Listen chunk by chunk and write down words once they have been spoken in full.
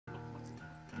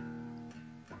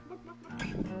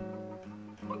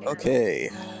Okay.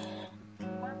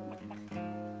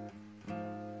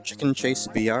 Chicken Chase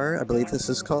VR, I believe this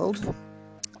is called.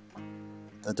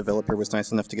 The developer was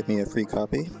nice enough to give me a free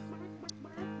copy.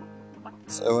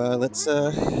 So let's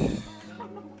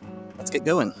get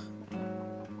going.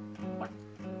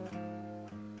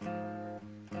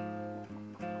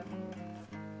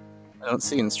 I don't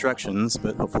see instructions,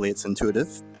 but hopefully it's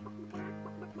intuitive.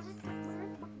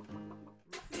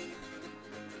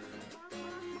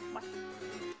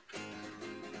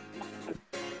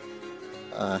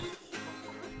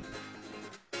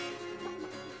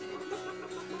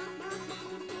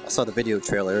 I saw the video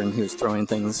trailer and he was throwing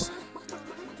things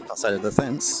outside of the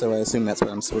fence, so I assume that's what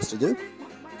I'm supposed to do.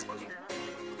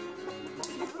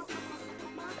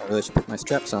 I really should put my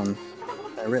straps on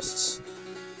my wrists.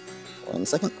 1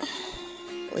 second.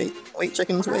 Wait,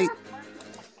 chickens, wait.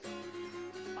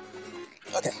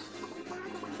 Okay.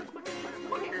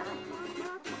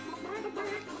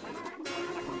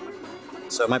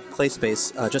 So my play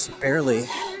space just barely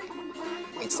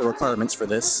meets the requirements for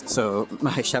this, so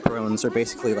my chaperones are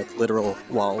basically like literal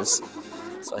walls,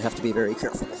 so I have to be very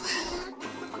careful,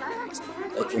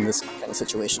 like in this kind of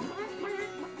situation.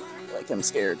 Like I'm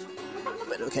scared,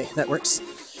 but okay, that works.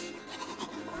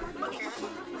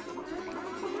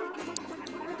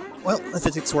 Well, the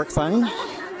physics work fine.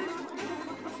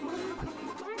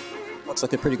 Looks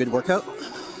like a pretty good workout.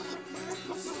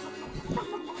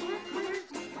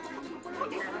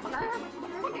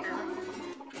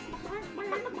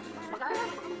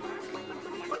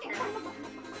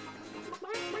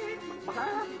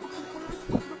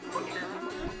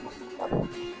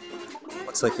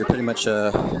 Looks like you're pretty much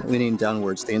leaning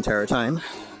downwards the entire time.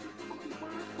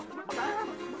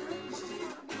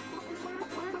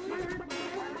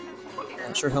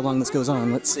 Not sure how long this goes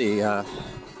on. Let's see.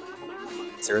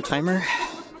 Is there a timer?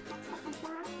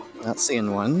 Not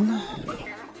seeing one.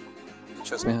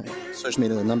 Shows me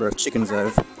the number of chickens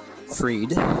I've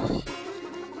freed.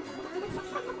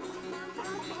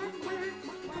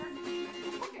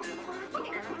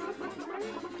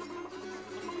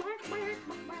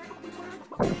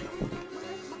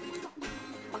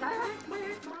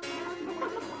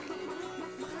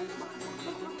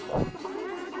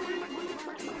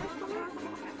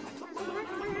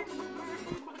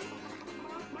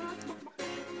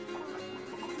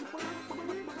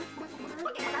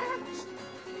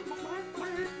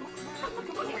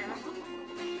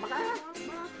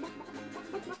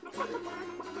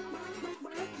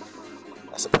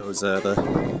 I suppose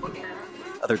the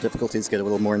other difficulties get a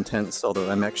little more intense,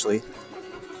 although I'm actually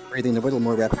breathing a little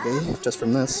more rapidly just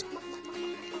from this.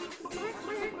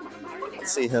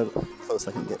 Let's see how close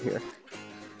I can get here.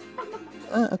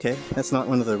 Okay, that's not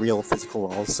one of the real physical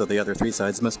walls, so the other 3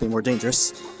 sides must be more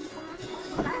dangerous.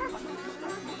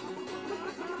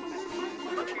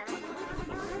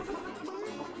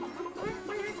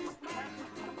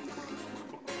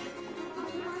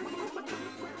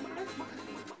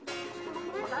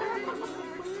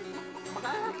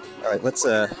 Alright, let's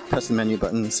press the menu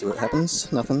button and see what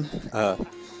happens. Nothing. So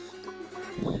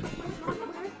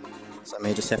I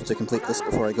may just have to complete this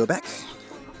before I go back.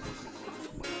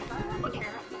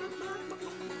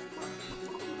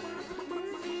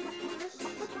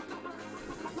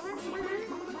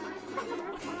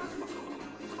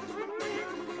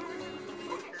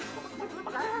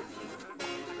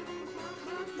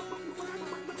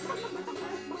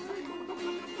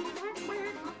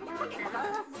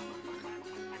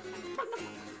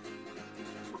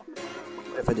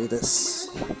 If I do this,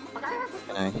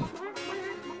 can I?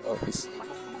 Oh, please.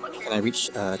 Can I reach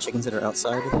chickens that are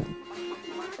outside?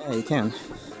 Yeah, you can.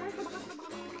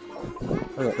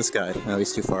 What about this guy? No,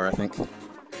 he's too far, I think. I'm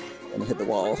gonna hit the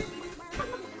wall.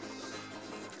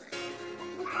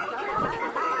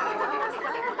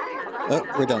 Oh,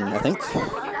 we're done, I think.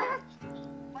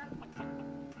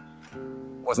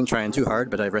 Wasn't trying too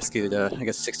hard, but I rescued, I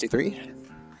guess, 63.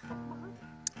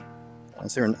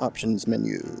 Is there an options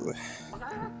menu?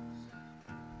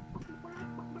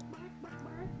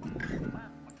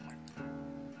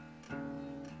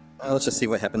 Let's just see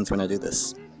what happens when I do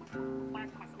this.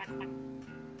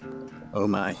 Oh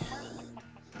my.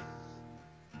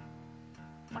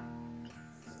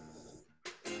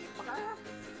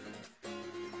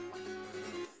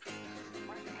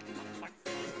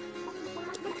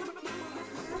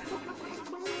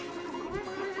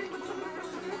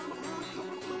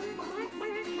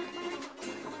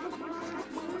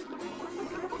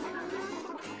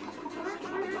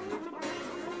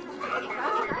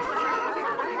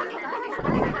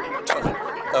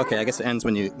 Okay, I guess it ends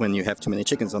when you have too many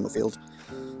chickens on the field,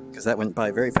 because that went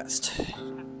by very fast.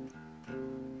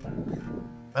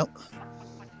 Well,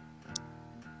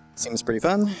 seems pretty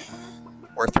fun.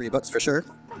 Worth $3 for sure.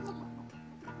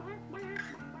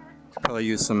 Could probably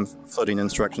use some floating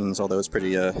instructions, although it's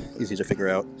pretty easy to figure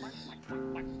out.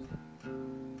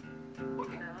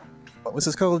 What was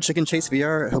this called? Chicken Chase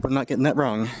VR? I hope I'm not getting that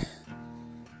wrong.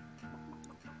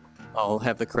 I'll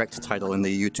have the correct title in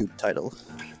the YouTube title.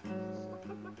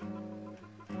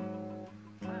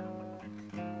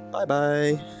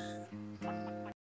 Bye-bye.